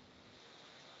think,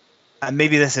 and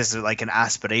maybe this is like an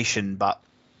aspiration, but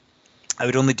I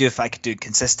would only do if I could do it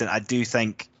consistent. I do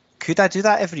think, could I do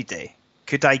that every day?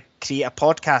 Could I create a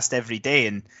podcast every day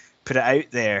and put it out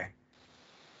there?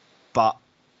 But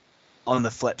on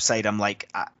the flip side, I'm like,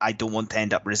 I don't want to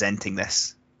end up resenting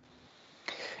this.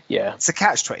 Yeah. It's a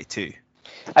catch-22.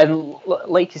 And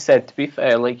like you said, to be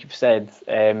fair, like you've said,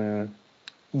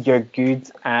 you're good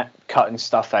at cutting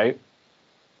stuff out.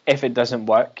 If it doesn't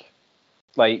work,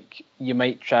 like, you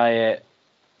might try it,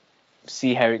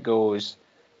 see how it goes.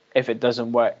 If it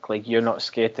doesn't work, like, you're not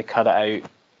scared to cut it out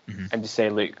and just say,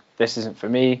 look, this isn't for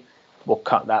me, we'll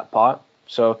cut that part.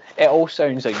 So it all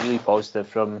sounds like really positive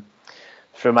from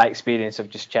my experience of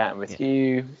just chatting with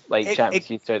you, like chatting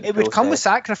with you throughout the process. It would come with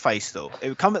sacrifice, though. It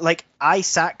would come with, like, I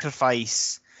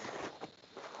sacrifice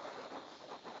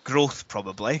growth,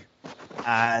 probably,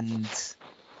 and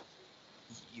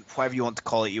whatever you want to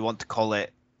call it. You want to call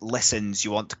it listens,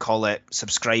 you want to call it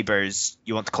subscribers,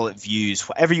 you want to call it views,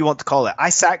 whatever you want to call it. I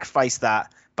sacrifice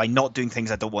that by not doing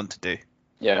things I don't want to do.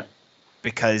 Yeah.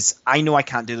 Because I know I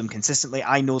can't do them consistently.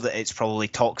 I know that it's probably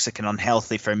toxic and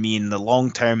unhealthy for me in the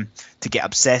long term to get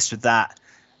obsessed with that.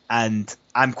 and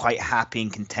I'm quite happy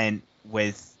and content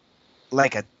with,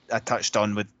 like I touched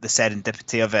on, with the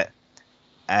serendipity of it.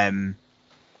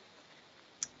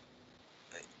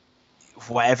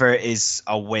 Whatever is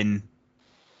a win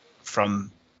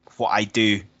from what I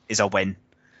do is a win.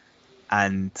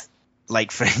 And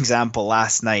like, for example,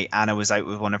 last night Anna was out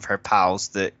with one of her pals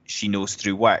that she knows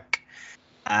through work,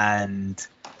 and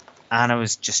Anna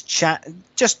was just chatting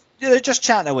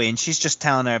away, and she's just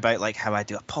telling her about like how I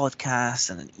do a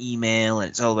podcast and an email, and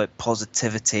it's all about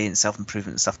positivity and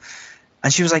self-improvement and stuff.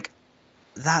 And she was like,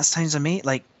 that sounds amazing.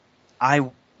 Like, I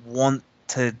want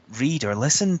to read or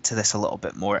listen to this a little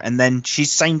bit more. And then she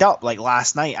signed up like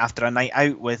last night after a night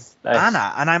out with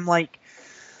Anna, and I'm like,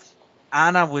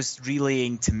 Anna was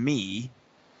relaying to me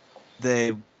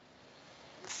the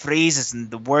phrases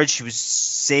and the words she was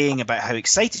saying about how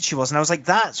excited she was, and I was like,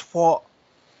 that's what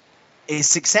is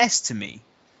success to me.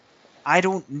 I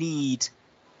don't need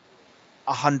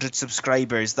 100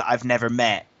 subscribers that I've never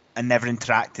met and never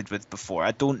interacted with before.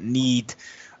 I don't need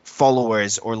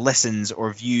followers or listens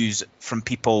or views from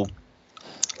people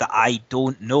that I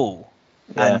don't know.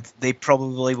 Yeah. And they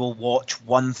probably will watch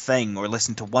one thing or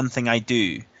listen to one thing I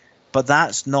do. But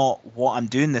that's not what I'm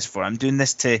doing this for. I'm doing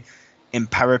this to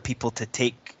empower people to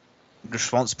take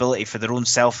responsibility for their own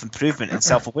self-improvement and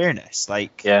self-awareness.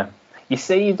 Like, yeah, you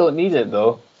say you don't need it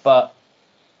though, but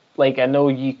like, I know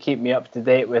you keep me up to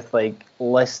date with like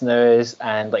listeners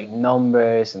and like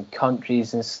numbers and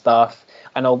countries and stuff.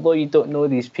 And although you don't know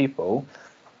these people,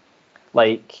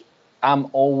 like,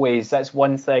 that's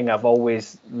one thing I've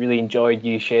always really enjoyed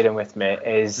you sharing with me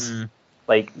is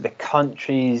like the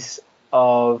countries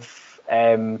of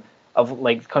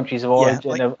like countries of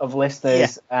origin, like, of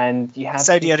listeners, and you have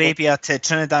Saudi Arabia to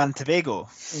Trinidad and Tobago.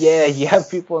 Yeah, you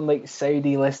have people in like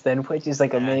Saudi listening, which is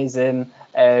like amazing.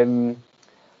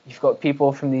 You've got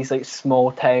people from these like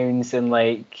small towns in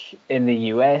the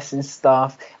US and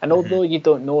stuff, and although you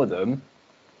don't know them,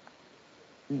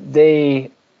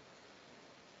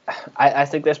 I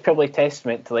think that's probably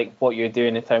testament to like what you're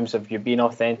doing in terms of you're being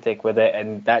authentic with it,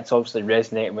 and that's obviously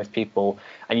resonating with people,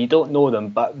 and you don't know them,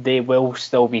 but they will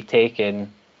still be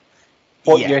taking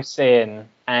what you're saying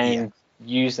and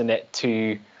using it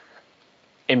to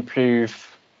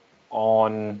improve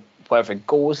on whatever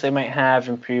goals they might have,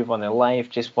 improve on their life,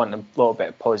 just want a little bit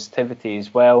of positivity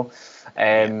as well.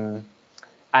 And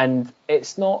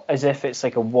it's not as if it's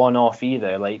like a one-off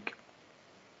either. Like,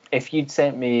 if you'd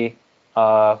sent me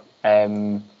like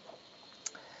a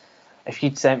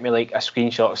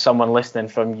screenshot of someone listening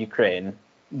from Ukraine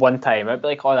one time, I'd be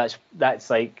like, oh, that's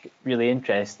like really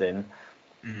interesting,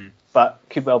 but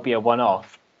could well be a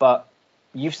one-off. But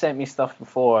you've sent me stuff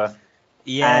before.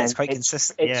 Yeah, it's quite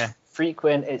consistent. It's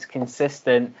frequent, it's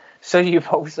consistent. So you've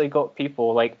obviously got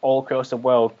people like all across the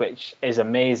world, which is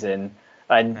amazing.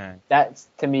 And that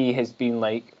to me has been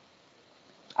like,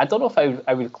 I don't know if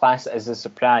I would class it as a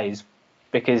surprise,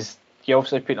 because you're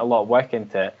obviously putting a lot of work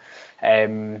into it.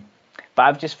 But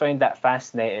I've just found that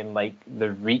fascinating, like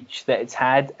the reach that it's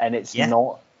had, and it's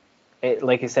not,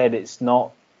 like I said, it's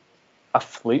not a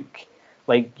fluke.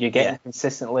 Like, you're getting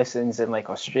consistent listens in like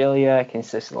Australia,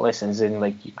 consistent listens in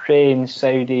like Ukraine,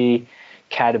 Saudi,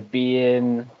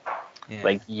 Caribbean,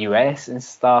 like US and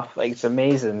stuff. Like, it's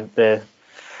amazing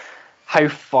how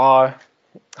far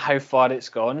it's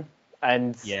gone.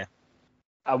 And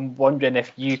I'm wondering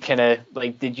if you kind of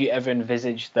like, did you ever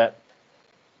envisage that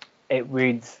it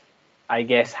would, I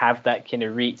guess, have that kind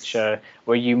of reach, or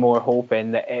were you more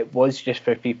hoping that it was just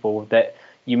for people that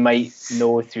you might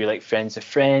know through like friends of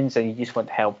friends, and you just want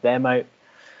to help them out?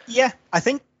 Yeah, I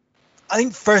think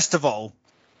first of all,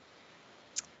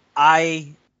 that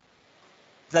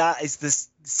is this,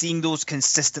 seeing those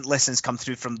consistent listens come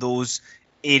through from those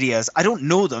areas. I don't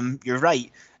know them, you're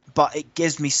right, but it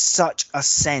gives me such a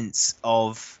sense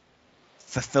of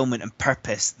fulfillment and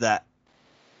purpose that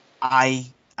I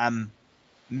am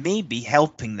maybe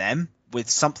helping them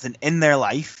with something in their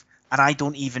life, and I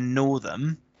don't even know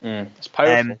them. It's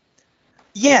powerful.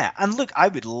 And look, I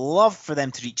would love for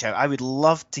them to reach out. I would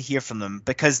love to hear from them,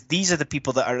 because these are the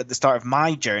people that are at the start of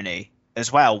my journey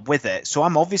as well with it. So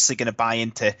I'm obviously going to buy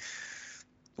into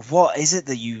what is it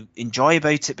that you enjoy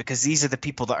about it, because these are the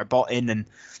people that are bought in.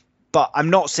 But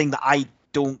I'm not saying that I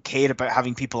don't care about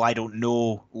having people I don't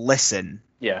know listen.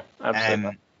 Yeah,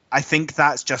 absolutely. I think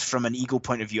that's just from an ego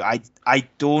point of view. I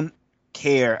don't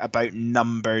care about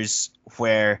numbers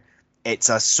where it's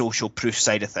a social proof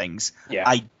side of things. Yeah.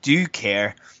 I do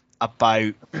care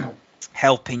about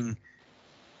helping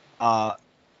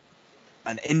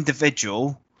an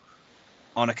individual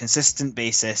on a consistent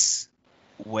basis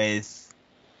with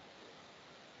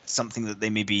something that they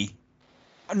maybe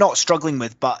not struggling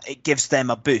with, but it gives them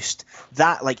a boost.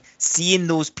 That, like, seeing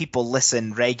those people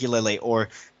listen regularly or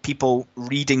people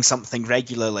reading something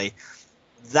regularly,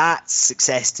 that's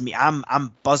success to me.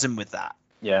 I'm buzzing with that.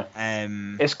 Yeah.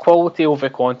 It's quality over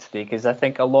quantity, because I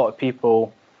think a lot of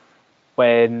people,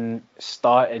 when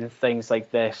starting things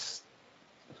like this,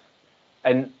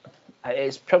 and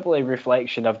it's probably a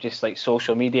reflection of just like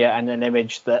social media and an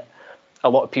image that a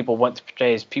lot of people want to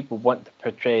portray, is people want to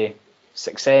portray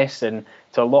success, and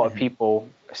to a lot of people,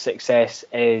 success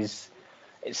is,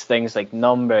 it's things like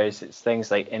numbers, it's things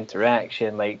like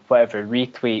interaction, like whatever,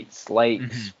 retweets,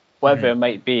 likes, whatever it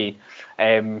might be.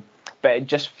 But it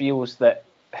just feels that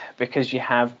because you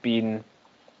have been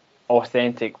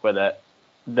authentic with it,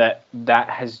 that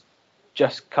has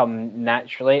just come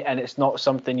naturally, and it's not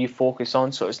something you focus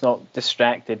on, so it's not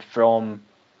distracted from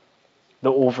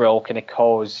the overall kind of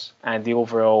cause and the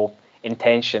overall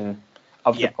intention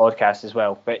of the podcast as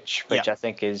well, which I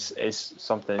think is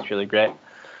something that's really great.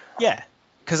 Yeah,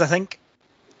 because I think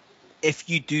if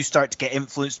you do start to get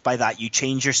influenced by that, you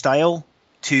change your style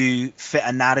to fit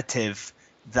a narrative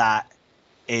that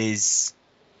is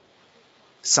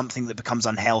something that becomes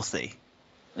unhealthy.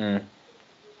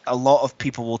 A lot of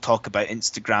people will talk about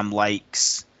Instagram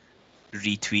likes,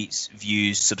 retweets,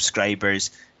 views, subscribers,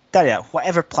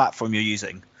 whatever platform you're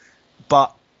using.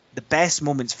 But the best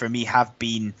moments for me have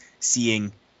been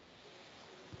seeing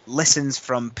listens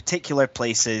from particular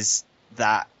places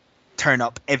that turn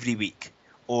up every week,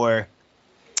 or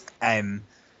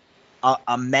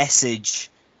a message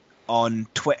on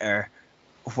Twitter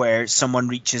where someone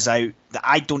reaches out that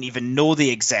I don't even know they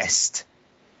exist,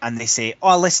 and they say, "Oh,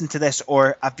 I listened to this,"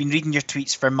 or "I've been reading your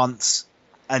tweets for months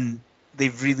and they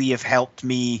really have helped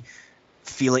me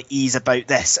feel at ease about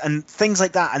this," and things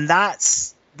like that. And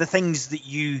that's the things that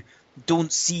you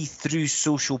don't see through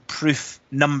social proof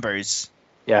numbers,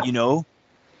 you know?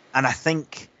 And I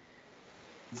think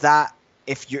that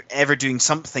if you're ever doing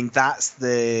something, that's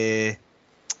the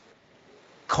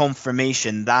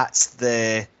confirmation, that's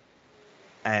the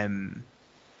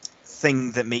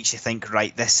thing that makes you think,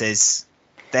 right, this is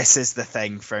the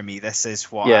thing for me, this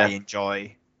is what I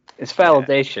enjoy. It's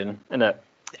validation, isn't it?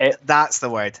 That's the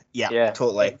word. Yeah,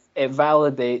 totally. It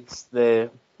validates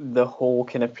the whole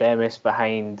kind of premise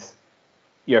behind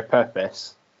your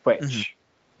purpose, which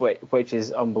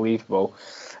is unbelievable.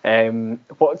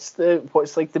 What's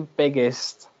like the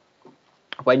biggest,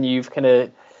 when you've kind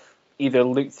of either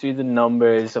looked through the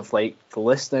numbers of like the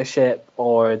listenership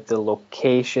or the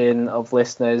location of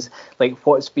listeners, like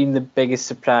what's been the biggest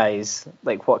surprise?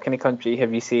 Like what kind of country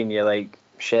have you seen you're like,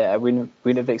 shit, I wouldn't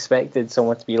have expected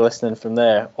someone to be listening from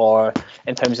there? Or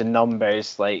in terms of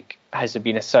numbers, like has there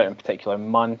been a certain particular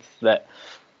month that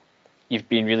you've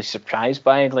been really surprised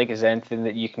by? Like, is there anything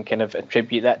that you can kind of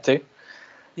attribute that to?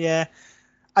 Yeah,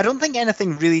 I don't think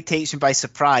anything really takes me by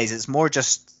surprise. It's more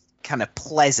just kind of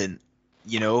pleasant,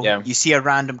 you know? Yeah. You see a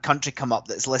random country come up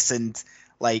that's listened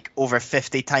like over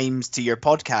 50 times to your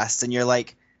podcast, and you're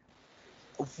like,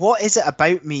 what is it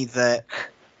about me that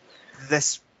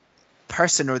this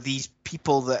person or these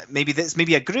people, that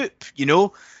maybe a group, you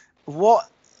know, what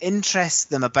interests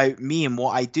them about me and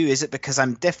what I do? Is it because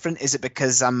I'm different? Is it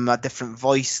because I'm a different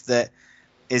voice that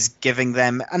is giving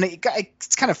them? And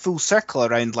it's kind of full circle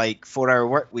around like 4-Hour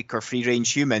Workweek or Free Range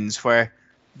Humans, where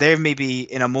they're maybe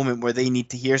in a moment where they need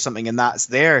to hear something, and that's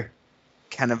their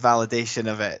kind of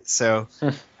validation of it. So do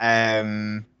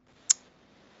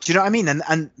you know what I mean?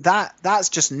 And that's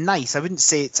just nice. I wouldn't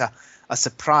say it's a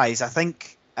surprise. I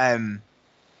think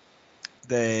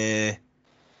the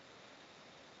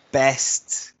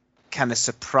best kind of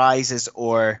surprises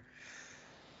or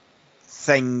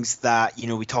things that, you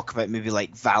know, we talk about, maybe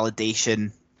like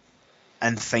validation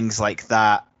and things like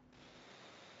that,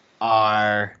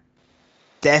 are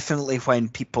definitely when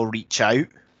people reach out.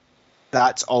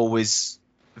 That's always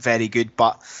very good.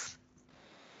 But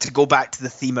to go back to the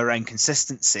theme around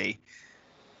consistency,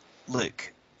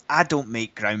 look, I don't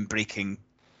make groundbreaking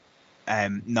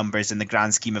numbers in the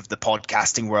grand scheme of the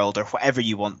podcasting world or whatever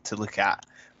you want to look at,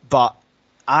 but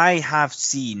I have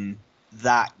seen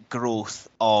that growth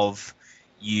of,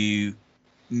 you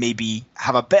maybe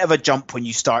have a bit of a jump when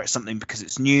you start something because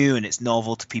it's new and it's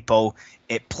novel to people.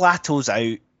 It plateaus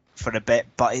out for a bit,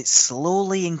 but it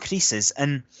slowly increases.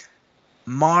 And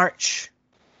March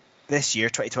this year,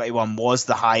 2021, was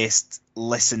the highest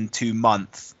listened to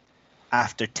month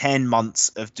after 10 months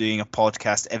of doing a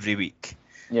podcast every week.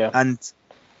 Yeah. And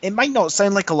it might not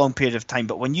sound like a long period of time,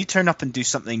 but when you turn up and do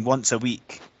something once a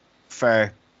week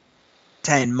for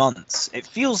 10 months, it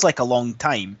feels like a long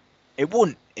time. It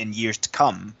won't in years to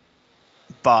come,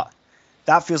 but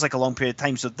that feels like a long period of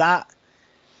time. So that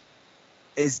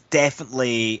is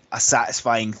definitely a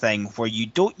satisfying thing where you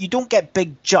don't get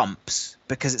big jumps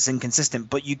because it's inconsistent,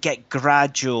 but you get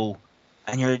gradual,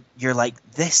 and you're like,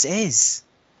 this is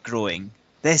growing.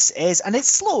 This is, and it's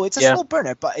slow. It's a Yeah. slow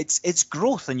burner, but it's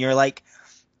growth, and you're like,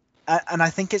 and I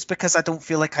think it's because I don't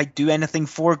feel like I do anything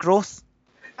for growth.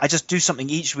 I just do something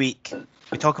each week.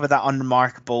 We talk about that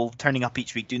unremarkable, turning up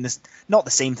each week, doing this, not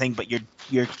the same thing, but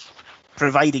you're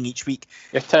providing each week,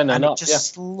 You're turning and it up.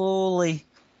 just slowly,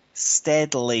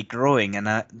 steadily growing,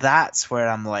 and that's where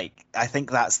I'm like, I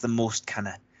think that's the most kind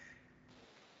of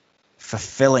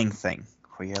fulfilling thing,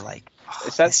 where you're like, oh,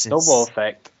 It's that this snowball is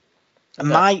effect.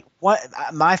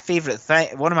 my favorite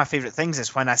thing. One of my favorite things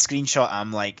is when I screenshot.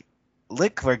 I'm like,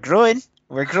 look, we're growing,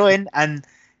 and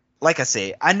like I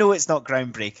say, I know it's not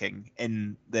groundbreaking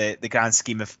in the grand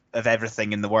scheme of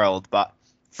everything in the world, but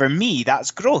for me,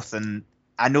 that's growth, and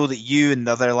I know that you and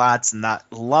the other lads and that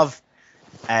love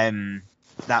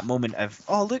that moment of,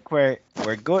 oh look, we're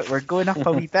going up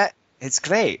a wee bit. It's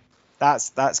great.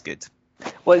 That's good.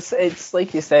 Well, it's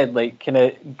like you said, like kind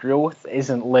of growth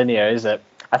isn't linear, is it?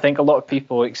 I think a lot of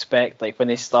people expect, like when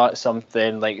they start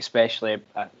something, like especially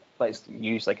let's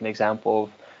use like an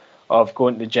example of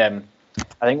going to the gym.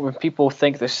 I think when people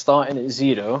think they're starting at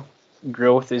zero,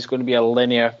 growth is going to be a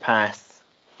linear path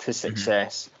to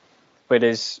success.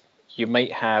 Whereas you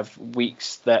might have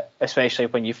weeks that, especially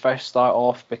when you first start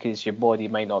off, because your body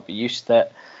might not be used to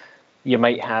it, you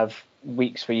might have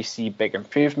weeks where you see big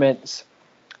improvements.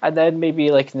 And then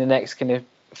maybe like in the next kind of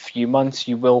few months,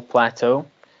 you will plateau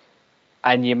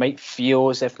and you might feel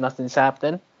as if nothing's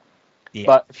happening. Yeah.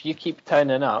 But if you keep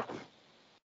turning up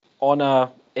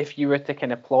if you were to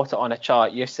kind of plot it on a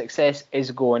chart, your success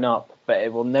is going up, but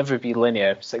it will never be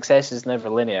linear. Success is never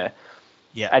linear.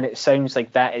 Yeah. And it sounds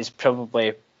like that is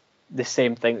probably the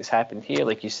same thing that's happened here.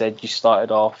 Like you said, you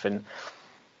started off and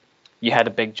you had a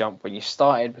big jump when you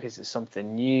started because it's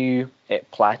something new.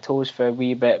 It plateaus for a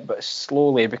wee bit, but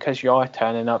slowly, because you are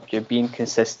turning up, you're being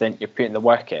consistent, you're putting the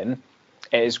work in,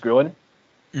 it is growing.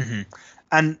 Mm-hmm.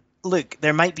 And look,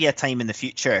 there might be a time in the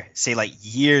future, say like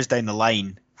years down the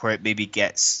line, where it maybe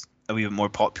gets a wee bit more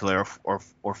popular, or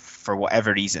for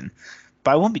whatever reason,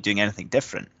 but I won't be doing anything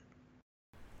different.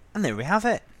 And there we have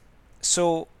it.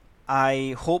 So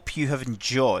I hope you have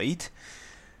enjoyed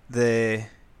the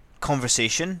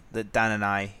conversation that Dan and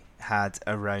I had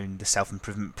around the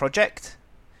self-improvement project,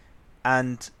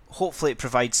 and hopefully it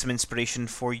provides some inspiration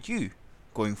for you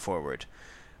going forward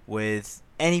with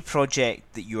any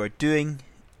project that you are doing,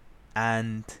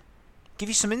 and give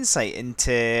you some insight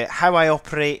into how I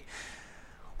operate,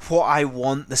 what I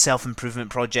want the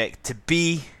self-improvement project to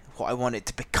be, what I want it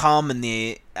to become, and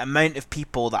the amount of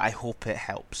people that I hope it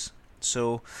helps.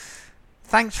 So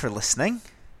thanks for listening,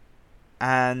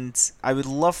 and I would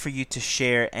love for you to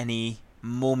share any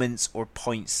moments or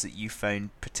points that you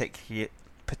found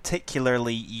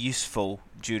particularly useful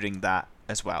during that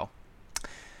as well.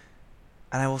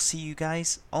 And I will see you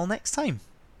guys all next time.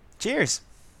 Cheers!